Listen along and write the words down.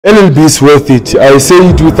LLB is worth it. I say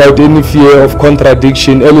it without any fear of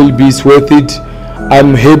contradiction. LLB is worth it.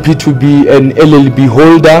 I'm happy to be an LLB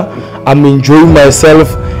holder. I'm enjoying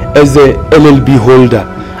myself as a LLB holder.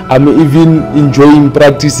 I'm even enjoying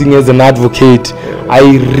practicing as an advocate. I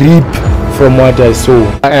reap from what I sow.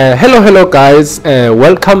 Hello guys,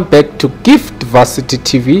 welcome back to Gift Varsity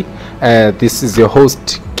TV. This is your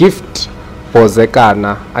host Gift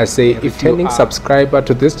Bozekana. I say if you're a subscriber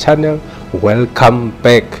to this channel, welcome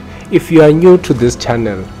back. If you are new to this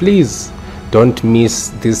channel, please don't miss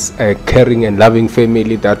this caring and loving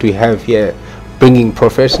family that we have here, bringing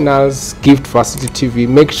professionals. Gift Varsity TV.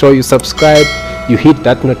 Make sure you subscribe, you hit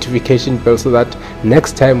that notification bell so that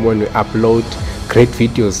next time when we upload great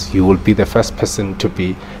videos, you will be the first person to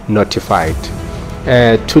be notified.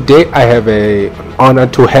 Today I have an honor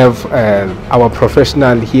to have our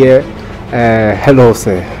professional here. Hello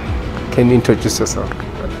sir, can you introduce yourself?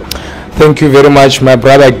 Thank you very much, my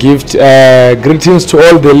brother Gift. Greetings to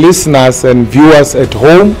all the listeners and viewers at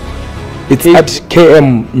home. It's at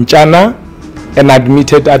KM Nchana, an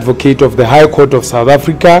admitted advocate of the High Court of South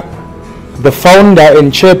Africa, the founder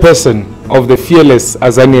and chairperson of the Fearless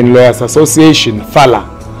Azanian Lawyers Association, FALA,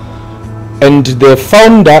 and the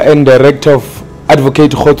founder and director of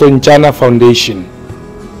Advocate Khoto Nchana Foundation.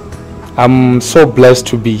 I'm so blessed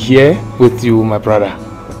to be here with you, my brother.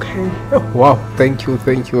 Okay. Wow, thank you.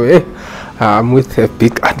 I'm with a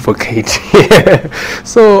big advocate here.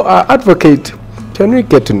 So advocate, can we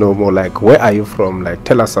get to know more, like where are you from? Like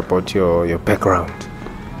tell us about your background.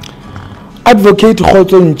 Advocate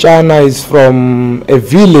Khoto Nchana is from a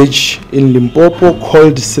village in Limpopo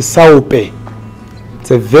called Sesaupe.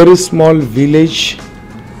 It's a very small village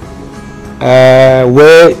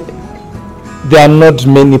where there are not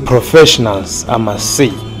many professionals, I must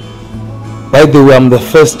say. By the way, I'm the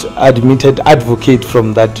first admitted advocate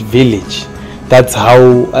from that village. That's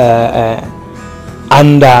how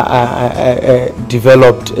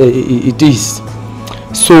underdeveloped it is.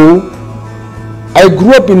 So I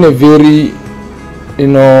grew up in a very,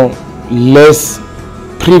 less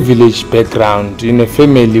privileged background, in a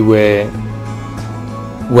family where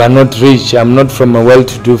we are not rich. I'm not from a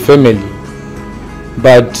well-to-do family,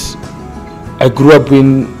 but I grew up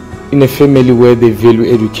in a family where they value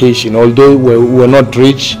education, although we're not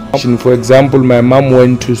rich. For example, my mom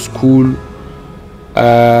went to school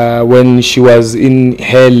when she was in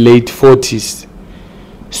her late 40s.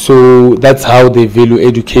 So that's how they value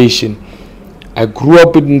education. I grew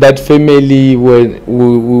up in that family where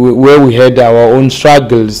we had our own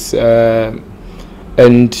struggles, and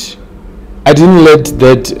I didn't let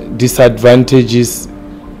that disadvantages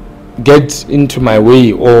get into my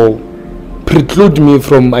way or preclude me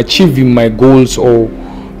from achieving my goals or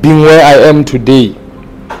being where I am today.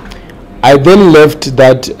 I then left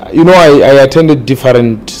that, I attended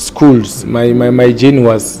different schools. My journey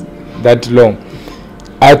was that long.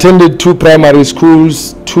 I attended 2 primary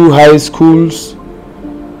schools, 2 high schools.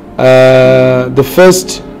 The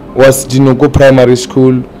first was Dinogo Primary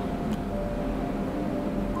School.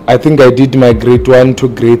 I think I did my grade 1 to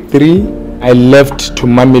grade 3. I left to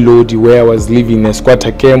Mamelodi, where I was living in a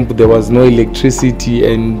squatter camp. There was no electricity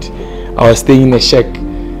and I was staying in a shack.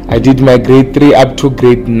 I did my grade 3 up to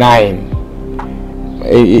grade 9.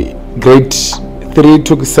 Grade 3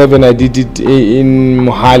 to 7 I did it in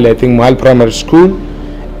Mohale, I think Mohale Primary School,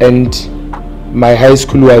 and my high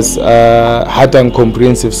school was Hatton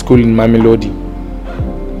Comprehensive School in Mamelodi.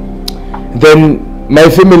 Then my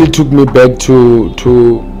family took me back to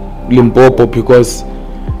Limpopo because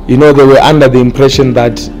they were under the impression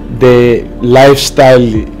that the lifestyle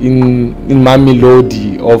in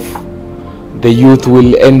Mamelodi of the youth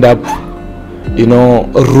will end up,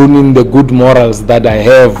 ruining the good morals that I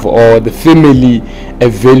have or the family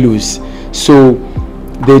values. So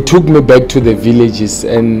they took me back to the villages,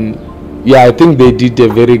 and yeah, I think they did a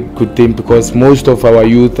very good thing because most of our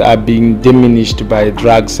youth are being diminished by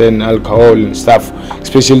drugs and alcohol and stuff,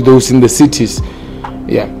 especially those in the cities.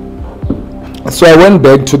 Yeah. So I went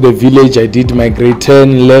back to the village. I did my grade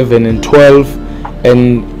 10, 11 and 12,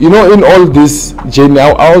 and in all this journey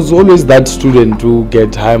I was always that student to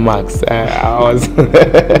get high marks. I was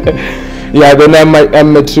yeah. Then I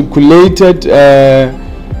matriculated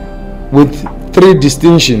with 3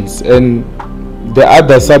 distinctions, and the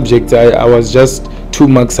other subjects I was just 2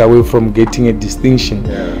 marks away from getting a distinction.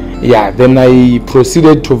 Yeah. Then I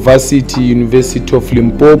proceeded to Varsity University of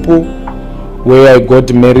Limpopo, where I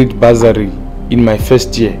got merit bursary in my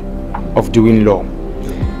first year of doing law.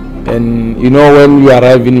 And when you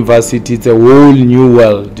arrive in varsity, it's a whole new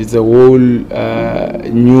world, it's a whole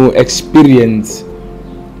new experience.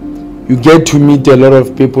 you get to meet a lot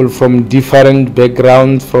of people from different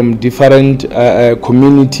backgrounds, from different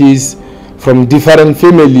communities, from different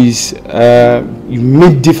families. You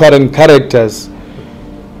meet different characters,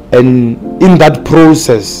 and in that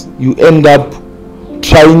process you end up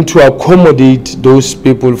trying to accommodate those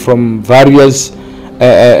people from various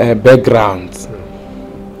backgrounds.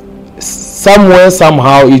 Somewhere,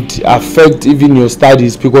 somehow, it affects even your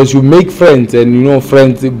studies, because you make friends, and you know,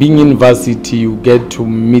 friends, being in varsity, you get to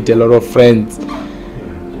meet a lot of friends.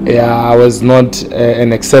 Yeah, I was not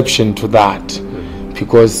an exception to that,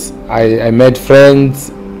 because I met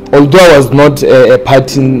friends. Although I was not a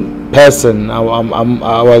partying person, I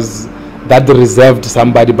was that reserved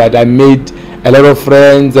somebody, but I made a lot of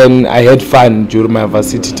friends and I had fun during my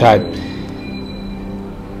varsity time.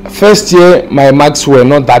 First year, my marks were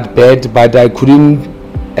not that bad, but I couldn't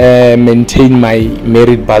maintain my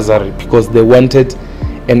merit bursary, because they wanted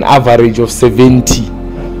an average of 70.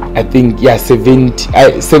 I think, yeah,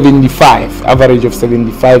 75, average of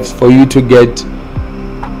 75 for you to get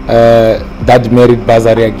that merit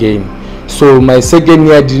bursary again. So my second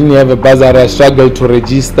year, I didn't have a bursary. I struggled to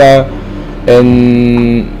register,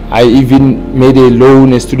 and I even made a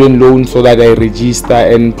loan, a student loan, so that I register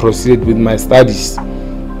and proceed with my studies.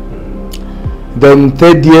 Then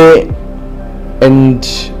third year and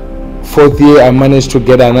fourth year, I managed to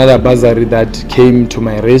get another bursary that came to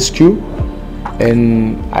my rescue,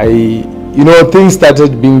 and things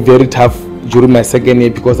started being very tough during my second year,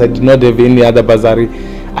 because I did not have any other bursary.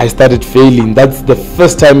 I started failing. That's the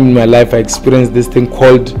first time in my life I experienced this thing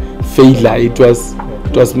called failure. It was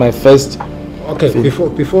my first. Okay,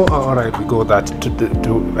 before all right, we go that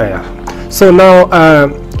so now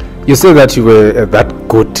you say that you were that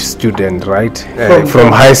good student, right?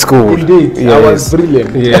 From high school. Indeed, yes. I was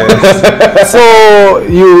brilliant. Yes. So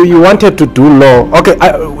you wanted to do law. Okay,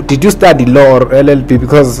 did you study law or LLB?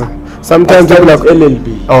 Because sometimes people have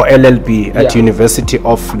LLB. Oh, LLB at University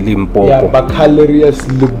of Limpopo. Yeah, Baccalaureus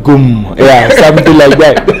Lugum. Yeah, something like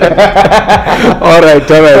that. All right.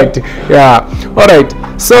 Yeah. All right.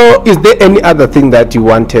 So, is there any other thing that you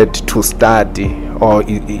wanted to study, or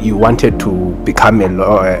you wanted to become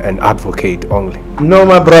an advocate only? No,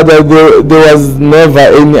 my brother, there was never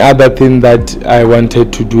any other thing that I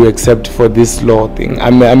wanted to do except for this law thing.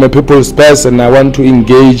 I'm a people's person. I want to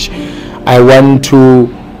engage. I want to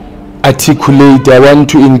articulate. I want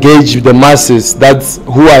to engage with the masses. That's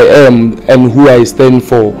who I am and who I stand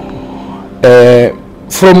for.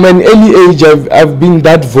 From an early age, I've been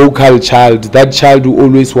that vocal child, that child who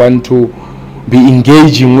always want to be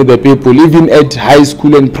engaging with the people. Even at high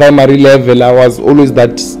school and primary level, I was always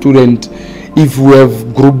that student. If we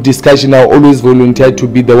have group discussion, I always volunteer to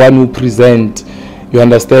be the one who present. You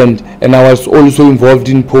understand? And I was also involved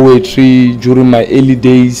in poetry during my early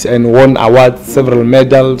days and won awards, several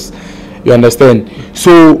medals. You understand?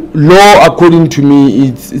 So law, according to me,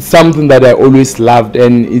 it's something that I always loved,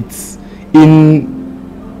 and it's in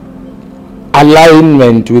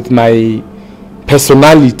alignment with my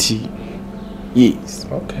personality. Yes.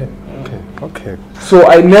 Okay. So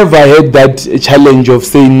I never had that challenge of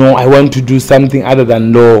saying, no, I want to do something other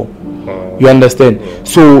than law. You understand?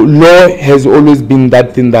 So law has always been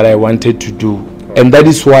that thing that I wanted to do, and that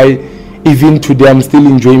is why even today I'm still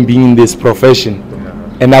enjoying being in this profession,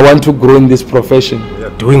 and I want to grow in this profession.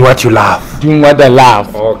 Doing what you love. Doing what I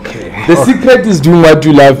love. Okay. The secret is doing what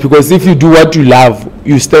you love, because if you do what you love,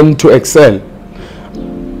 you stand to excel.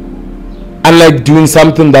 Unlike doing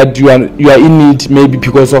something that you are in it maybe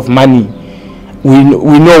because of money. We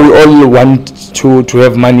know we all want to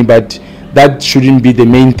have money, but that shouldn't be the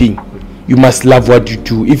main thing. You must love what you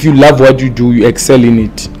do. If you love what you do, you excel in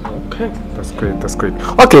it. Okay, that's great.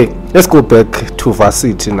 Okay, let's go back to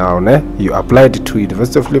varsity now. You applied to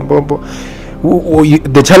University of Limpopo.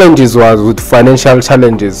 The challenges was with financial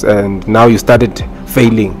challenges, and now you started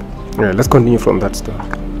failing. Yeah, let's continue from that story.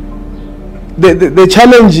 The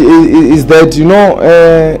challenge is that,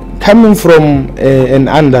 coming from an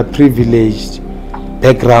underprivileged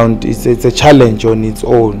background, it's a challenge on its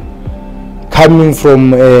own. Coming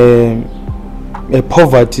from a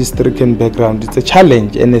poverty-stricken background, it's a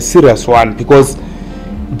challenge, and a serious one, because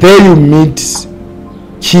there you meet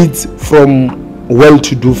kids from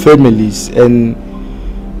well-to-do families, and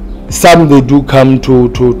some they do come to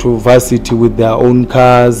varsity with their own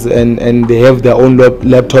cars, and they have their own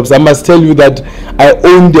laptops. I must tell you that I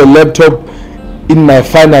owned a laptop in my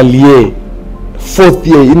final year, fourth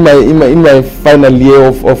year, in my final year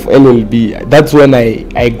of LLB. That's when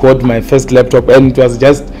I got my first laptop, and it was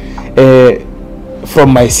just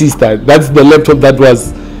from my sister. That's the laptop that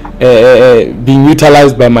was being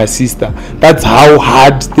utilized by my sister. That's how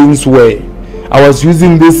hard things were. I was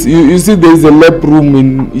using this. You see, there is a lab room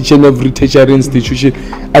in each and every tertiary institution.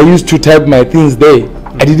 I used to type my things there.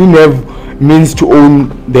 I didn't have means to own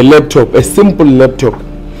the laptop, a simple laptop.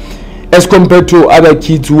 As compared to other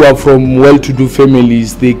kids who are from well-to-do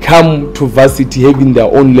families, they come to varsity having their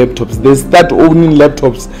own laptops. They start owning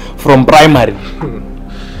laptops from primary.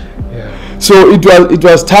 Yeah. So it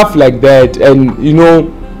was tough like that, and you know,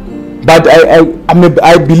 but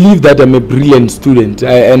I believe that I'm a brilliant student,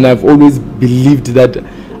 and I've always believed that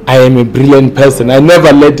I am a brilliant person. I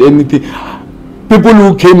never let anything. People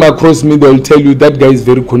who came across me, they'll tell you that guy is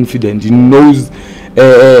very confident. He knows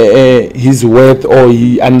his worth, or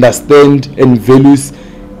he understands and values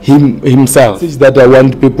himself. It's that I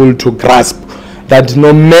want people to grasp that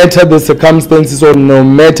no matter the circumstances, or no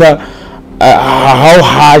matter how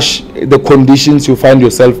harsh the conditions you find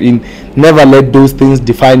yourself in, never let those things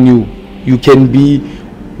define you. You can be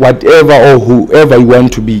whatever or whoever you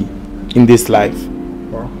want to be in this life.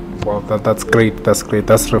 Wow, that's great. That's great.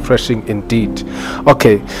 That's refreshing indeed.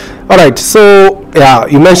 Okay, all right. So yeah,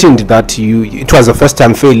 you mentioned that it was the first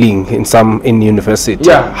time failing in university.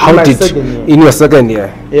 Yeah. How did in your second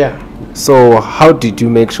year? Yeah. So how did you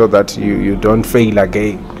make sure that you don't fail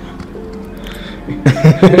again?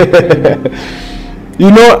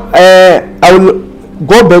 You know, I will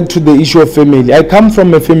go back to the issue of family. I come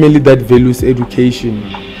from a family that values education.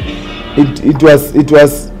 It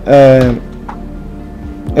was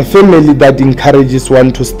a family that encourages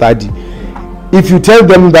one to study. If you tell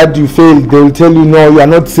them that you failed, they will tell you, no, you are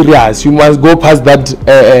not serious. You must go past that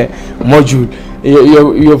module.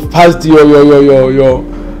 You've passed your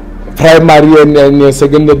primary and your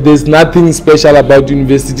secondary. There's nothing special about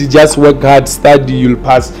university. Just work hard, study, you'll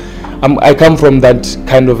pass. I come from that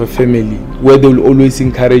kind of a family where they will always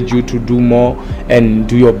encourage you to do more and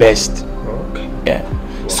do your best. Okay.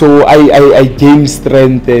 Yeah. So I gained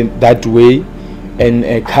strength that way,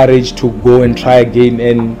 and courage to go and try again,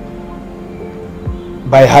 and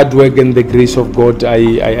by hard work and the grace of God,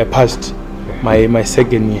 I passed my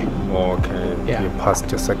second year. Okay. Yeah. You passed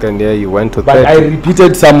your second year. You went to but third. I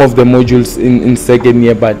repeated some of the modules in second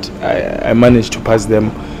year, but I managed to pass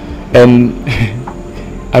them, and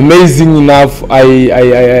amazing enough,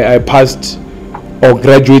 I passed or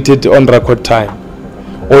graduated on record time.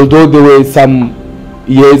 Although there were some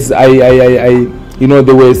years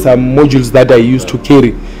there were some modules that I used to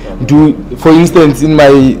carry. For instance, in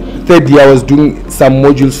my third year, I was doing some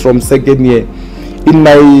modules from second year. In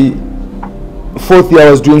my fourth year,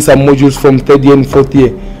 I was doing some modules from third year and fourth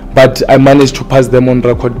year, but I managed to pass them on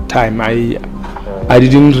record time. I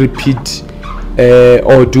didn't repeat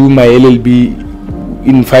or do my LLB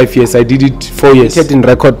in 5 years. I did it 4 years. In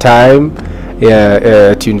record time,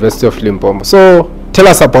 at University of Limpopo. So tell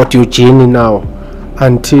us about your journey now,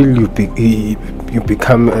 until you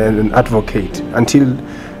become an advocate, until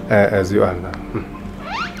as you are now.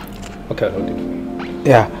 Okay, hold it.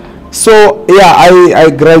 Yeah. So yeah, I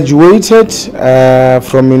graduated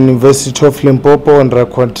from University of Limpopo on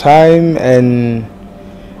record time, and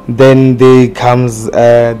then there comes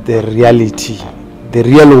the reality, the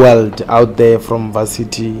real world out there from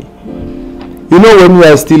varsity. You know, when you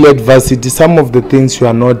are still at varsity, some of the things you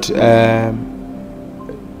are not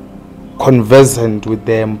conversant with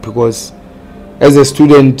them, because as a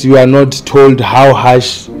student you are not told how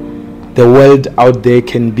harsh the world out there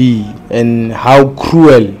can be, and how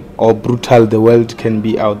cruel or brutal the world can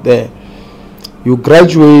be out there. You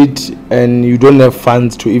graduate and you don't have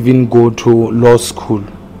funds to even go to law school.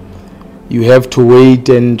 You have to wait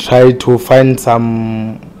and try to find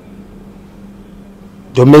some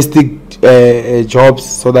domestic jobs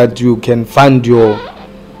so that you can fund your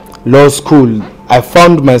law school. I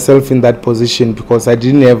found myself in that position because I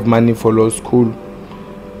didn't have money for law school.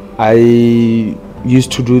 I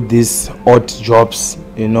used to do these odd jobs,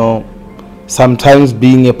 you know, sometimes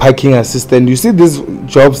being a parking assistant. You see these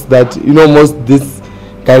jobs that, you know, most these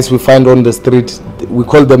guys we find on the street, we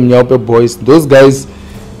call them Nyope boys. Those guys,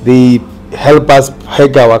 they help us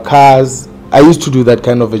park our cars. I used to do that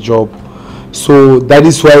kind of a job. So that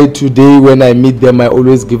is why today when I meet them, I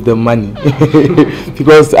always give them money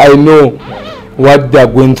because I know what they are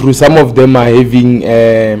going through. Some of them are having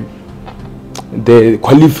the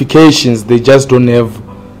qualifications, they just don't have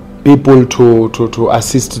people to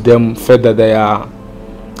assist them further their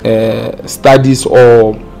studies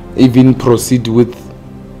or even proceed with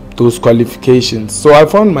those qualifications. So I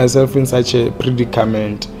found myself in such a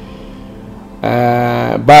predicament,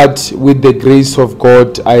 but with the grace of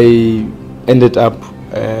God, I ended up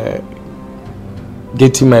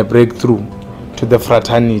getting my breakthrough to the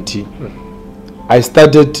fraternity. I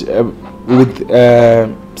started with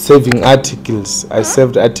serving articles. I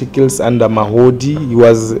served articles under Mahodi. He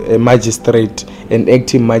was a magistrate, an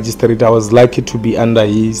acting magistrate. I was lucky to be under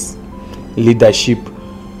his leadership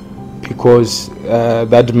because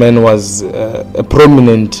that man was a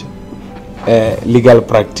prominent legal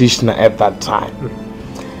practitioner at that time.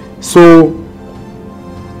 So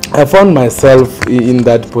I found myself in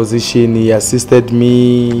that position. He assisted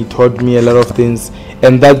me, he taught me a lot of things,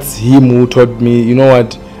 and that's him who taught me, you know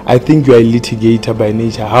what, I think you are a litigator by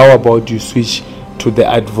nature. How about you switch to the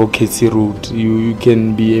advocacy route? You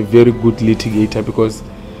can be a very good litigator, because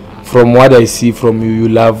from what I see from you, you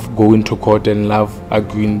love going to court and love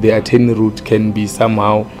arguing. The attorney route can be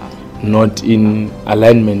somehow not in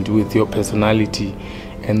alignment with your personality,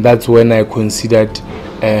 and that's when I considered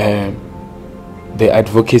the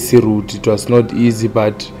advocacy route. It was not easy,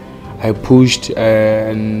 but I pushed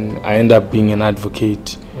and I ended up being an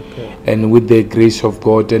advocate. Okay. And with the grace of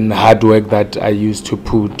God and hard work that I used to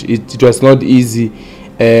put, it was not easy.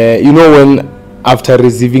 You know, when after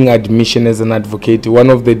receiving admission as an advocate, one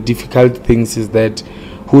of the difficult things is that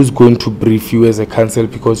who's going to brief you as a counsel,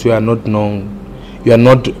 because you are not known, you are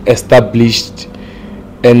not established.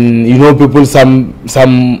 And you know, people,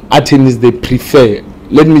 some attorneys, they prefer,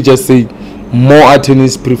 let me just say, more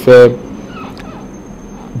attorneys prefer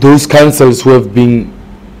those counsels who have been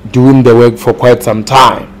doing the work for quite some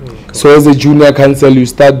time. Okay. So as a junior counsel, you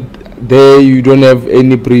start there, you don't have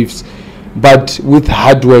any briefs, but with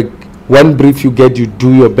hard work, one brief you get, you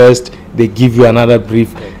do your best, they give you another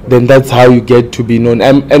brief, then that's how you get to be known.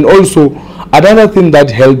 And also another thing that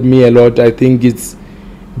helped me a lot, I think, it's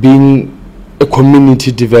being a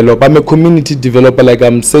community developer. I'm a community developer. Like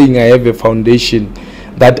I'm saying, I have a foundation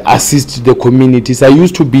that assists the communities. I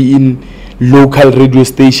used to be in local radio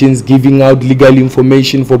stations giving out legal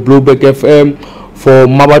information for Blowback FM, for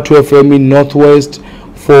Mabatu FM in Northwest,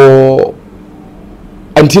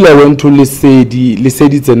 until I went to Lesedi.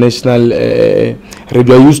 Lesedi is a national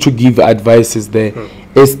radio. I used to give advices there.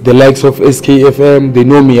 As the likes of SKFM, they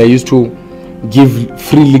know me. I used to give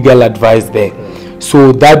free legal advice there.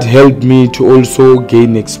 So that helped me to also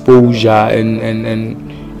gain exposure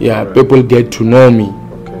and yeah, people get to know me.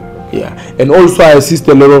 Yeah, and also I assist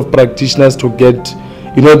a lot of practitioners to get,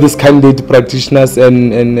 you know, these candidate practitioners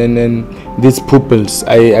and these pupils.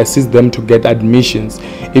 I assist them to get admissions.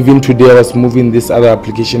 Even today I was moving this other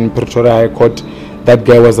application in Pretoria High Court. That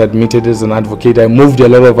guy was admitted as an advocate. I moved a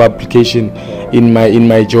lot of application in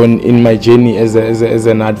my journey as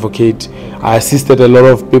an advocate. I assisted a lot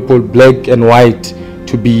of people, black and white,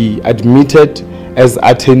 to be admitted as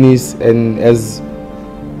attorneys and as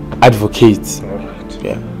advocates.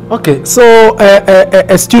 Yeah. Okay, so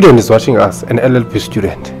a student is watching us, an LLB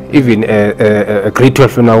student, even a grade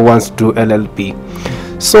 12 now wants to do LLB.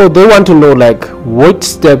 So they want to know, like, what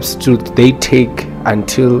steps do they take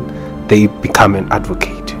until they become an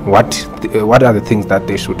advocate? What are the things that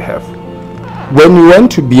they should have? When you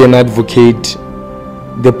want to be an advocate,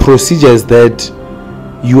 the procedures that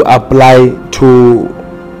you apply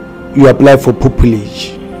for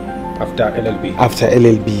pupillage. After LLB? After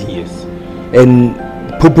LLB. Yes. And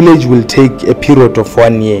pupillage will take a period of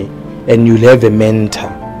 1 year, and you'll have a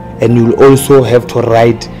mentor, and you'll also have to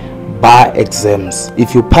write bar exams.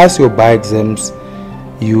 If you pass your bar exams,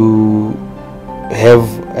 you have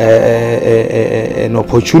an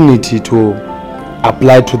opportunity to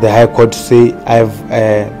apply to the High Court to say, I've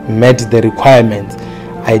met the requirements.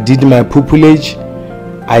 I did my pupillage,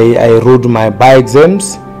 I wrote my bar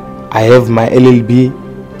exams, I have my LLB.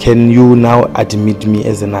 Can you now admit me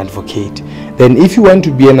as an advocate? Then if you want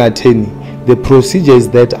to be an attorney, the procedure is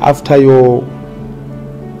that after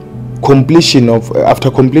completion of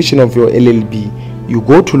your LLB, you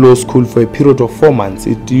go to law school for a period of 4 months.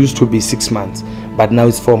 It used to be 6 months, but now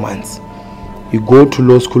it's 4 months. You go to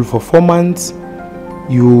law school for 4 months,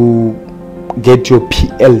 you get your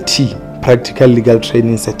PLT, Practical Legal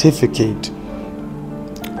Training Certificate,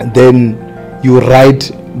 and then you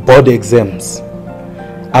write board exams.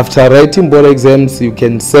 After writing board exams, you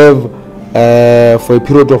can serve for a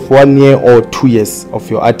period of 1 year or 2 years of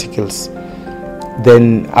your articles.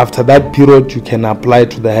 Then after that period, you can apply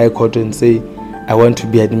to the High Court and say, I want to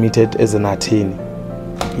be admitted as an attorney.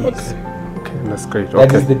 Yes. Okay, that's great.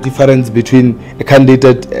 That is the difference between a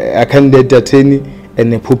candidate attorney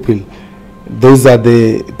and a pupil. Those are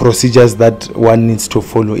the procedures that one needs to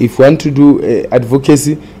follow. If you want to do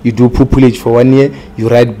advocacy, you do pupillage for 1 year, you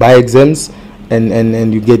write bar exams,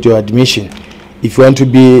 and you get your admission. If you want to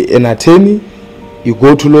be an attorney, you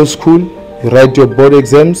go to law school, you write your board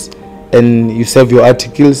exams, and you serve your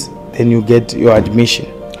articles, then you get your admission.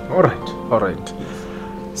 All right.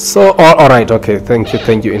 So, all right, okay, thank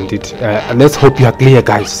you indeed. Let's hope you are clear,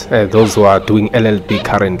 guys, those who are doing LLB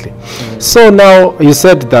currently. So now you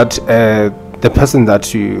said that the person that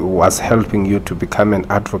was helping you to become an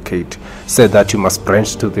advocate said that you must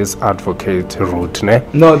branch to this advocate route, ne?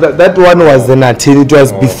 No, that one was an attorney. It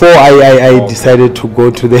was before I decided to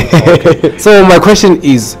go to the... Okay. So my question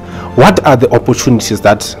is, what are the opportunities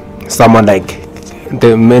that someone like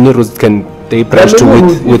the many routes can they branch to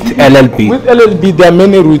with LLB? With LLB, there are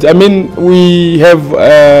many routes. I mean, we have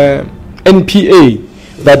NPA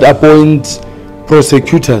that appoint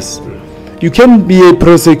prosecutors. You can be a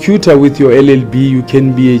prosecutor with your LLB. You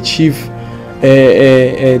can be a chief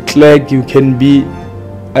clerk. You can be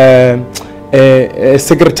a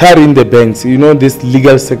secretary in the banks. You know, these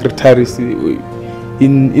legal secretaries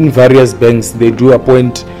in various banks, they do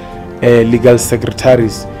appoint legal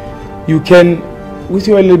secretaries. You can, with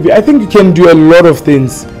your LLB, I think you can do a lot of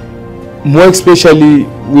things, more especially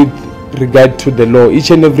with regard to the law. Each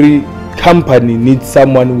and every company needs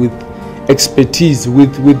someone with expertise,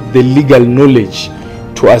 with the legal knowledge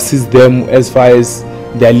to assist them as far as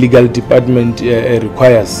their legal department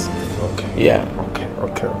requires. Okay. Yeah.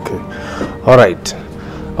 Okay.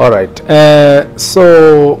 All right.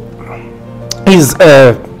 So is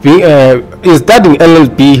studying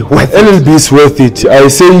LLB worth it? LLB is worth it. I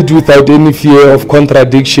say it without any fear of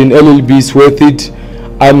contradiction. LLB is worth it.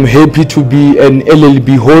 I'm happy to be an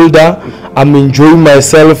LLB holder. I'm enjoying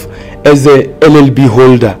myself as a LLB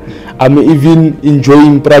holder. I'm even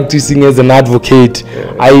enjoying practicing as an advocate.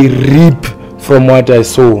 I reap from what I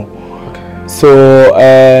sow. So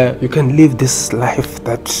you can live this life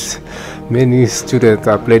that many students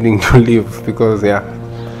are planning to live, because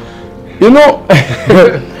you know,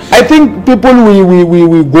 I think people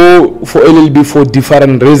we go for LLB for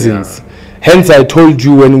different reasons. Hence, I told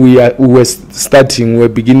you when we were starting, we were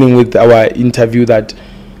beginning with our interview, that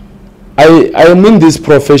I am in this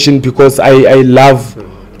profession because I love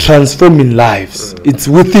transforming lives. It's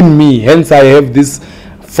within me. Hence, I have this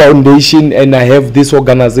foundation and I have this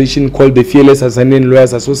organization called the Fearless Ascending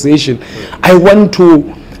Lawyers Association. I want to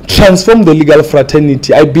transform the legal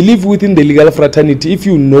fraternity. I believe within the legal fraternity, if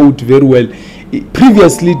you know it very well,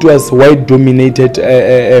 previously it was white dominated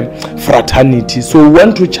fraternity. So we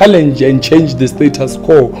want to challenge and change the status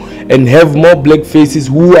quo and have more black faces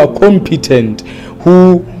who are competent,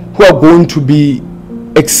 who are going to be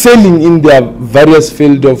excelling in their various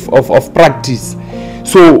field of practice.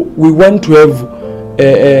 So we want to have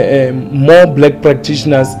more black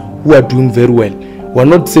practitioners who are doing very well. We're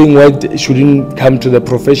not saying white shouldn't come to the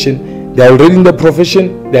profession. They're already in the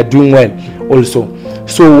profession. They're doing well also.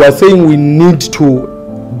 So we're saying we need to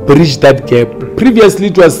bridge that gap. Previously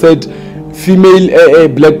it was said female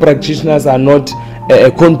black practitioners are not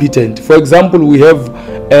competent. For example, we have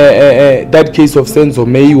that case of Senzo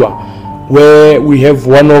Meiwa, where we have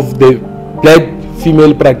one of the black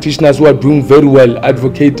female practitioners who are doing very well,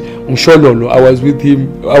 Advocate Mshololo. I was with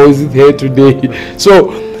her today. So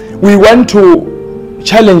we want to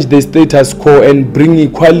challenge the status quo and bring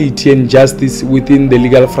equality and justice within the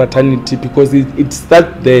legal fraternity, because it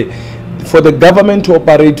starts there. For the government to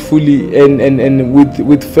operate fully and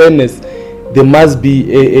with fairness, there must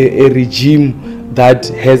be a regime that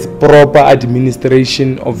has proper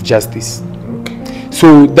administration of justice.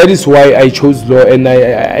 So that is why I chose law, and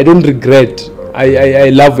I don't regret. I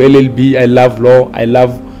love LLB, I love law, I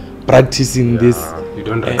love practicing this. You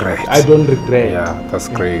don't regret. I don't regret. Yeah, that's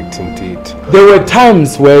great indeed. There were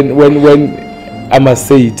times when I must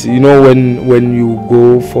say it, you know, when you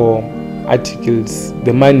go for articles,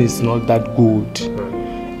 the money is not that good,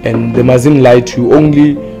 and they mustn't lie to you.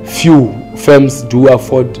 Only few firms do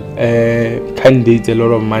afford candidates a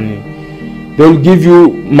lot of money. They will give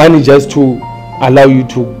you money just to allow you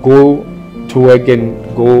to go to work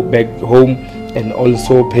and go back home and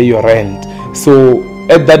also pay your rent. So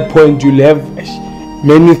at that point you'll have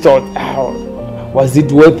many thoughts, was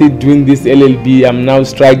it worth it doing this LLB? I'm now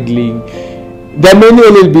struggling. There are many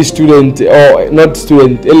LLB students, or not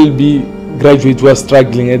students, LLB graduates who are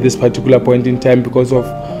struggling at this particular point in time because of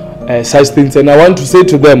such things, and I want to say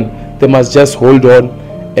to them, they must just hold on.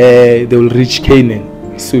 They will reach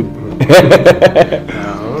Canaan soon.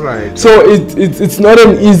 Right. So it's not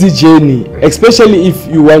an easy journey, especially if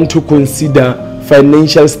you want to consider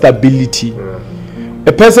financial stability.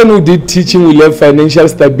 A person who did teaching will have financial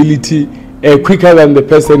stability quicker than the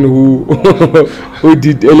person who who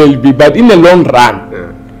did LLB. But in the long run,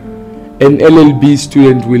 an LLB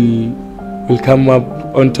student will come up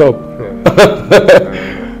on top.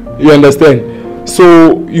 You understand?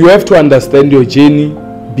 So you have to understand your journey,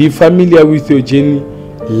 be familiar with your journey,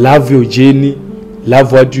 love your journey,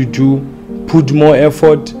 love what you do, put more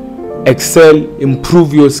effort, excel,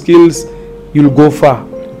 improve your skills, you'll go far.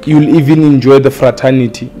 You'll even enjoy the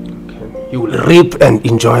fraternity. You will reap and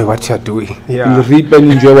enjoy what you're doing. Yeah. You'll reap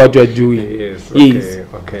and enjoy what you're doing. Yes.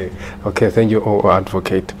 Okay. Okay. Thank you,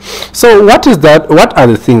 advocate. So, what are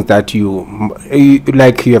the things that you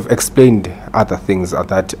like? You have explained other things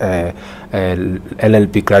that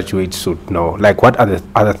LLB graduates should know. Like, what are the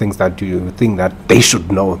other things that you think that they should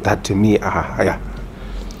know that to me are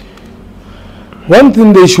One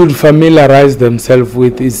thing they should familiarize themselves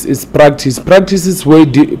with is practice. Practice is way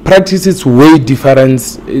different. It's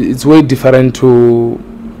way different to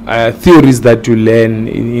theories that you learn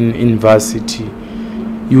in university.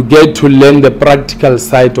 You get to learn the practical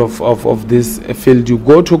side of this field. You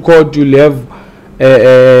go to court, you'll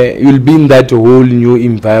be in that whole new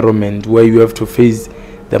environment where you have to face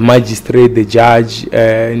the magistrate, the judge,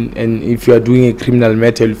 and if you are doing a criminal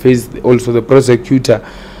matter, you'll face also the prosecutor.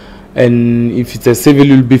 And if it's a civil,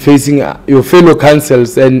 you'll be facing your fellow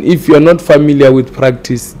counsels. And if you're not familiar with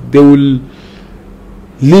practice, they will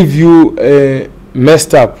leave you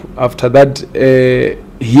messed up. After that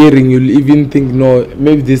hearing, you'll even think, no,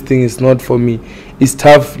 maybe this thing is not for me. It's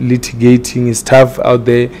tough litigating, it's tough out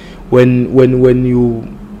there when you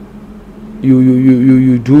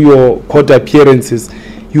do your court appearances.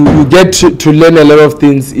 You get to learn a lot of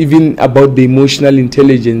things, even about the emotional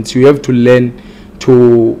intelligence. You have to learn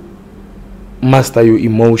to master your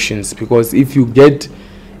emotions, because if you get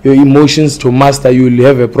your emotions to master, you will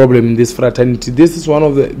have a problem in this fraternity. This is one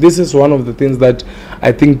of the things that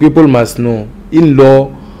I think people must know. In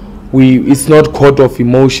law, it's not court of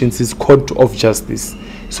emotions, it's court of justice.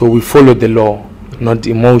 So we follow the law, not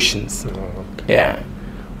emotions. Okay. Yeah.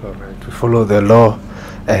 All right. We follow the law,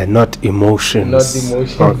 not emotions. Not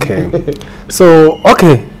emotions. Okay. So,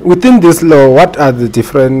 within this law, what are the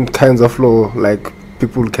different kinds of law like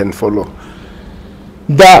people can follow?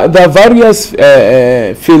 The various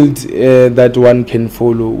fields that one can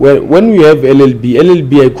follow. Well, when we have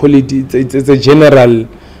LLB, I call it's a general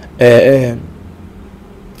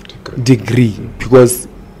degree, because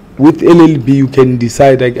with LLB you can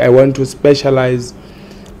decide, like, I want to specialize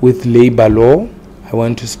with labor law, I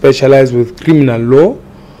want to specialize with criminal law,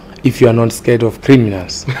 if you are not scared of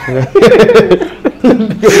criminals. What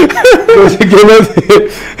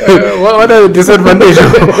are the disadvantages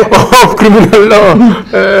of criminal law?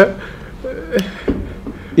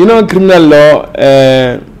 Criminal law,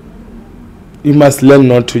 you must learn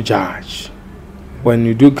not to judge. When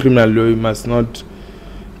you do criminal law, you must not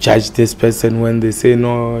judge this person when they say,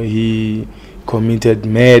 no, he committed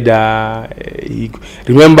murder.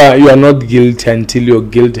 Remember, you are not guilty until your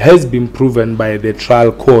guilt has been proven by the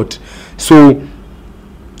trial court. So,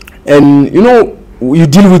 and you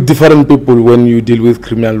deal with different people when you deal with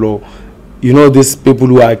criminal law. These people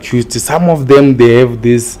who are accused, some of them, they have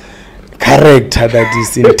this character that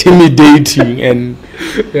is intimidating, and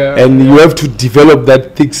you have to develop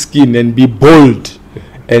that thick skin and be bold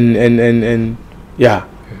and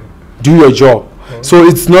do your job. So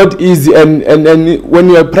it's not easy, and when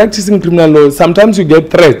you are practicing criminal law, sometimes you get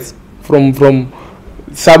threats from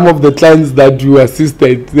some of the clients that you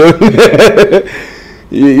assisted.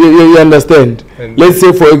 You understand? Let's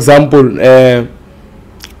say, for example,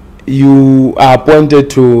 you are appointed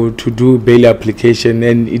to do bail application,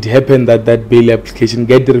 and it happened that bail application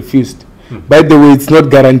get refused. By the way, it's not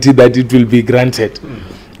guaranteed that it will be granted.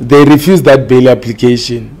 They refuse that bail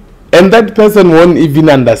application, and that person won't even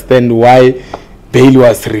understand why bail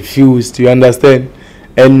was refused. You understand?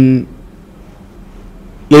 And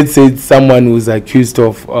let's say it's someone who's accused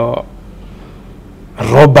of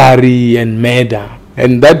robbery and murder,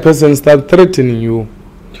 and that person starts threatening you.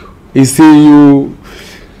 You see, you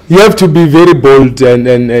have to be very bold and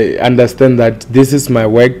understand that this is my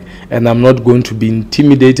work, and I'm not going to be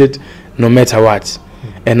intimidated no matter what.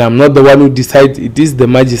 And I'm not the one who decides. It is the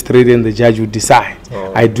magistrate and the judge who decide.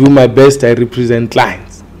 I do my best. I represent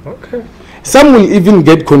clients. Okay. Some will even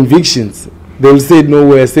get convictions. They will say, no,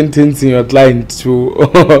 we're sentencing your client to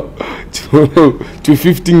to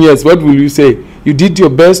 15 years. What will you say? You did your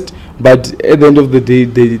best, but at the end of the day,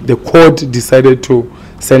 the court decided to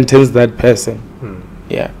sentence that person.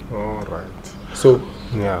 Yeah. All right. So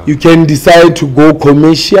you can decide to go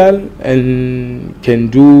commercial and can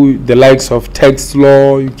do the likes of tax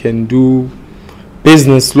law. You can do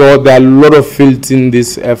business law. There are a lot of fields in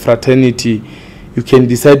this fraternity. You can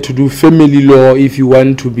decide to do family law if you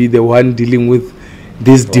want to be the one dealing with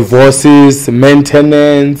these divorces,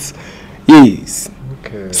 maintenance. Yes.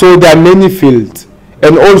 Okay. So there are many fields.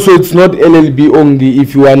 And also, it's not LLB only.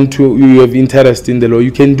 If you have interest in the law,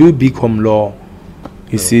 you can do BCom law.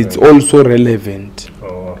 You see, it's also relevant.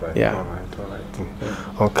 All right. Yeah. All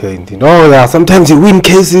Okay, indeed. Oh, yeah. Sometimes you win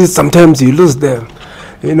cases, sometimes you lose them.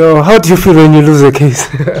 You know, how do you feel when you lose a case?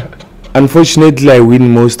 Unfortunately, I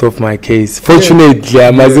win most of my case. Fortunately,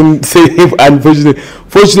 I mustn't say unfortunately.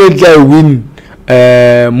 Fortunately, I win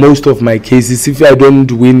most of my cases. If I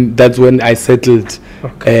don't win, that's when I settled.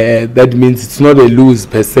 Okay. That means it's not a lose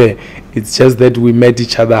per se. It's just that we met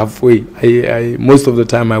each other halfway. I most of the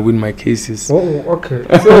time I win my cases. Oh, okay.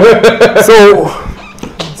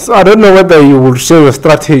 So I don't know whether you will share a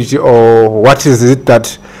strategy or what is it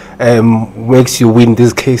that makes you win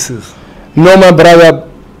these cases. No, my brother.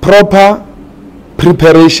 Proper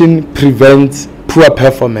preparation prevents poor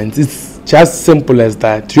performance. It's just simple as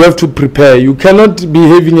that. You have to prepare. You cannot be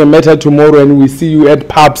having a matter tomorrow and we see you at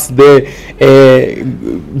pubs there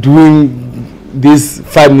doing these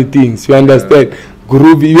funny things. You understand?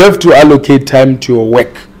 Groovy. You have to allocate time to your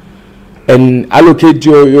work and allocate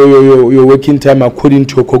your working time according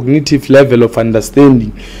to your cognitive level of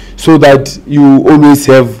understanding, so that you always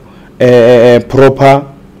have a proper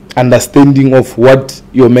understanding of what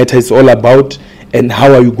your matter is all about and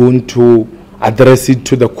how are you going to address it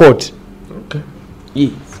to the court. Okay.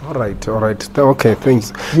 Yes. All right. Okay,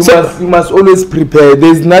 thanks. You must always prepare.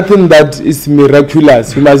 There's nothing that is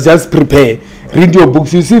miraculous. You must just prepare. Read your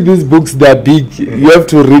books. You see these books, they're big. You have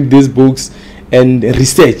to read these books and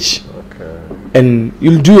research. Okay. And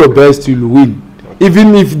you'll do your best, you'll win.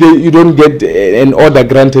 Even if you don't get an order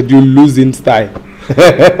granted, you'll lose in style.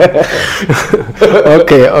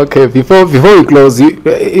 Okay. Before we close,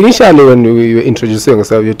 initially when you were introducing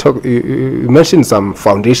yourself, you mentioned some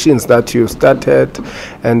foundations that you started,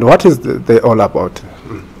 and what is they all about?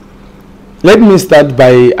 Let me start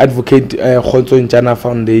by Advocate Khotso Nchana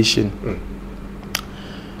Foundation.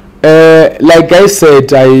 Like I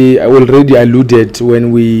said, I already alluded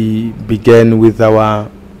when we began with our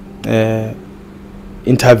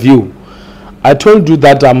interview. I told you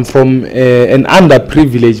that I'm from an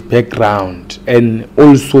underprivileged background, and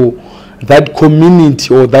also that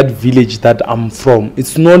community or that village that I'm from,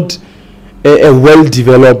 it's not a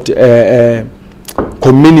well-developed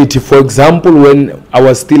community. For example, when I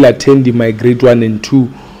was still attending my grade 1 and 2,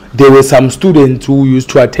 there were some students who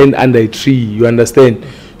used to attend under a tree, you understand?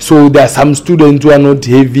 So there are some students who are not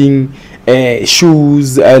having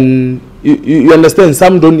shoes, and you understand,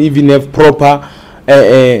 some don't even have proper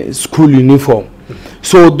school uniform.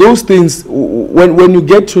 So those things, when you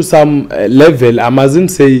get to some level, I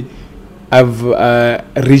mustn't say I've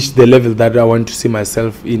reached the level that I want to see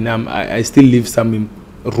myself in. I still leave some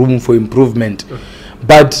room for improvement.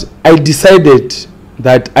 But I decided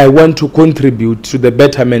that I want to contribute to the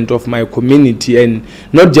betterment of my community, and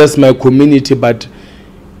not just my community but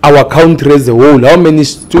our country as a whole. How many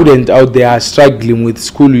students out there are struggling with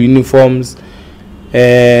school uniforms,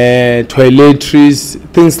 toiletries,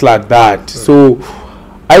 things like that? So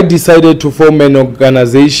I decided to form an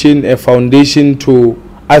organization, a foundation, to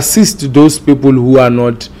assist those people who are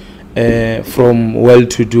not from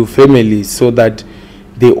well-to-do families, so that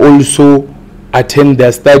they also attend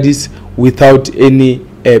their studies without any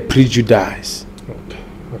prejudice. Okay.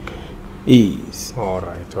 Yes. All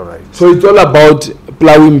right. So it's all about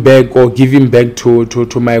plowing back or giving back to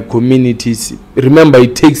my communities. Remember,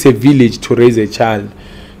 it takes a village to raise a child.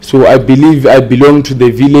 So I believe I belong to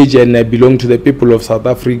the village and I belong to the people of South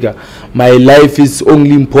Africa. My life is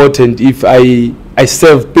only important if I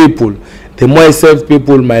serve people. The more I serve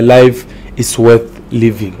people, my life is worth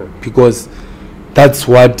living, because that's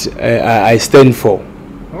what I stand for.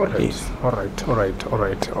 All right. Yes. All right.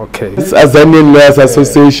 Okay. It's Azanian Lawyers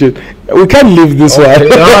Association. We can't leave this one. No,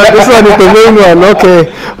 this one is the main one. Okay.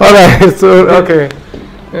 All right. So okay.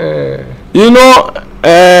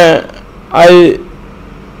 I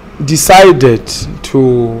decided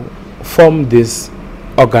to form this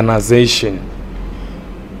organization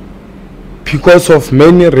because of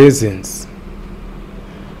many reasons.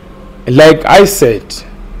 Like I said,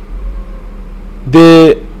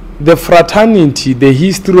 the fraternity, the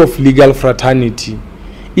history of legal fraternity,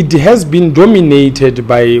 it has been dominated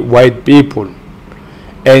by white people,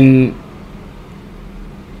 and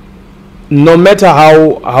no matter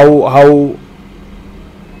how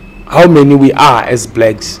many we are as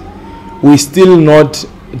blacks, we're still not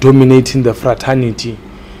dominating the fraternity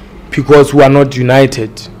because we are not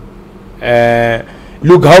united.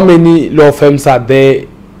 Look how many law firms are there.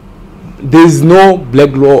 There's no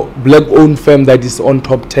black-owned firm that is on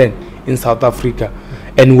top 10 in South Africa,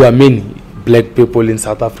 and we are many black people in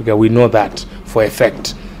South Africa. We know that for a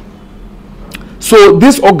fact. So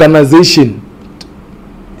this organization's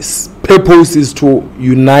purpose is to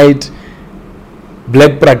unite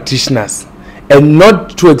black practitioners and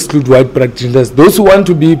not to exclude white practitioners. Those who want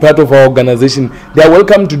to be part of our organization, they are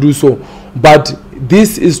welcome to do so. But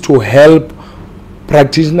this is to help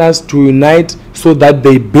practitioners to unite so that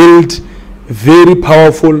they build very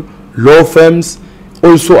powerful law firms.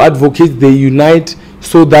 Also advocates, they unite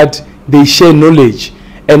so that they share knowledge.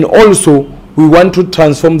 And also we want to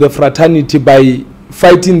transform the fraternity by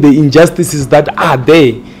fighting the injustices that are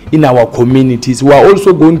there in our communities. We are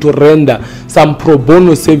also going to render some pro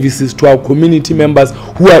bono services to our community members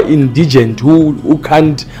who are indigent, who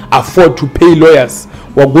can't afford to pay lawyers.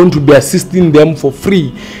 We are going to be assisting them for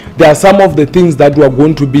free. There are some of the things that we are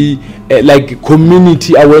going to be like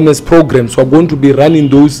community awareness programs. We are going to be running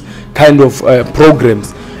those kind of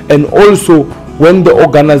programs. And also, when the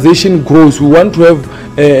organization grows, we want to have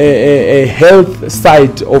a health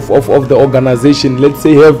side of the organization. Let's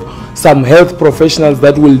say have some health professionals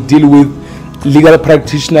that will deal with legal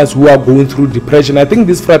practitioners who are going through depression. I think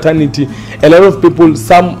this fraternity, a lot of people,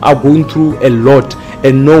 some are going through a lot,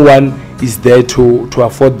 and no one is there to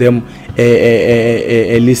afford them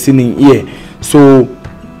a listening ear. So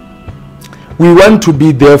we want to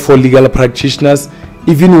be there for legal practitioners,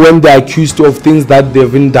 even when they are accused of things that they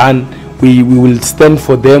haven't done. We will stand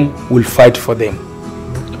for them, we'll fight for them.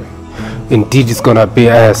 Indeed, it's gonna be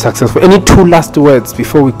successful. Any two last words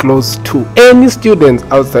before we close to any students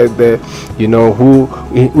outside there, you know,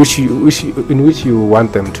 in which you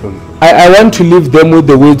want them to? I want to leave them with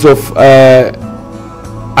the words of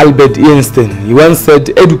Albert Einstein. He once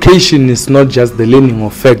said, education is not just the learning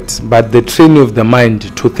of facts, but the training of the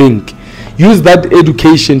mind to think. Use that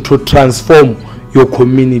education to transform your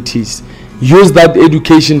communities. Use that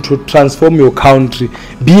education to transform your country.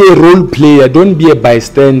 Be a role player, don't be a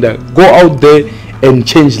bystander. Go out there and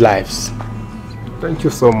change lives. Thank you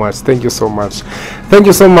so much. Thank you so much. Thank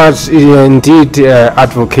you so much indeed,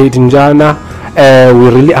 Advocate Njana. We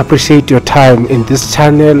really appreciate your time in this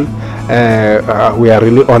channel. We are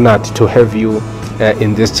really honored to have you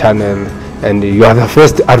in this channel, and you are the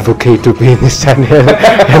first advocate to be in this channel.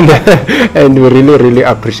 and we really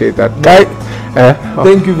appreciate that.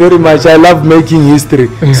 Thank you very much. I love making history.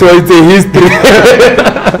 So it's a history.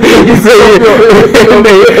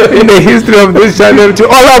 in the history of this channel, to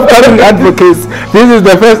all upcoming advocates, this is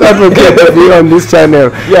the first advocate to be on this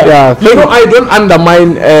channel. Yeah. You know, I don't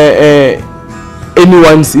undermine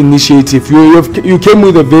anyone's initiative. You came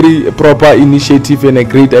with a very proper initiative and a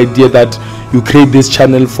great idea that you create this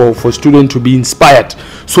channel for students to be inspired.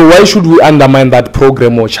 So why should we undermine that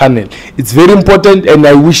program or channel? It's very important, and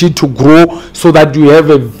I wish it to grow so that you have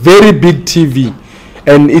a very big TV,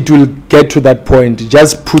 and it will get to that point.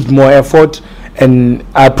 Just put more effort, and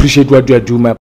I appreciate what you are doing.